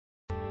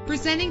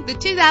Presenting the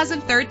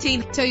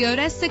 2013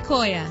 Toyota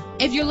Sequoia.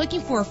 If you're looking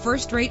for a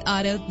first-rate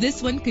auto,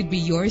 this one could be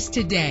yours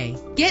today.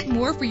 Get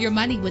more for your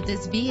money with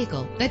this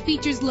vehicle that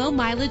features low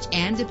mileage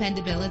and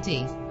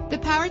dependability. The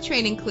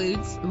powertrain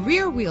includes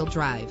rear-wheel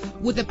drive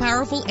with a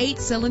powerful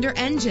 8-cylinder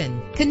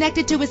engine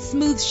connected to a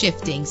smooth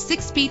shifting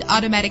 6-speed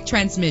automatic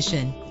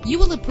transmission. You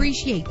will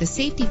appreciate the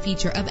safety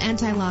feature of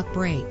anti-lock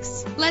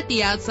brakes. Let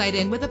the outside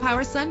in with a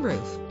power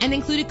sunroof. An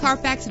included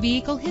Carfax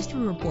Vehicle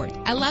History Report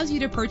allows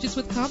you to purchase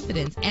with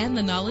confidence and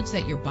the knowledge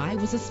that your buy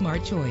was a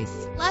smart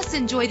choice. Plus,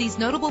 enjoy these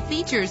notable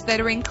features that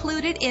are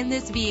included in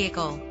this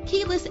vehicle: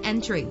 keyless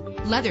entry,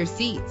 leather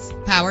seats,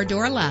 power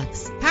door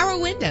locks, power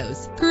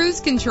windows,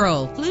 cruise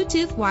control,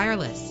 Bluetooth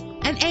wireless,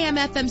 an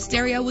AM/FM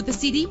stereo with a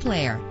CD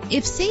player.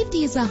 If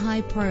safety is a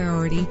high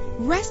priority,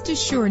 rest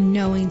assured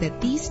knowing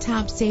that these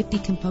top safety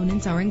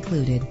components are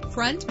included: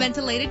 front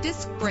ventilated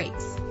disc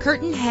brakes,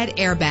 curtain head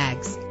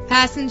airbags,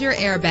 passenger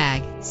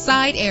airbag,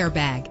 side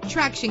airbag,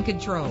 traction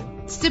control,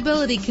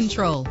 stability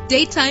control,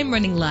 daytime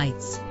running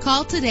lights.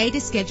 Call today to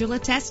schedule a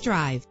test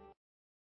drive.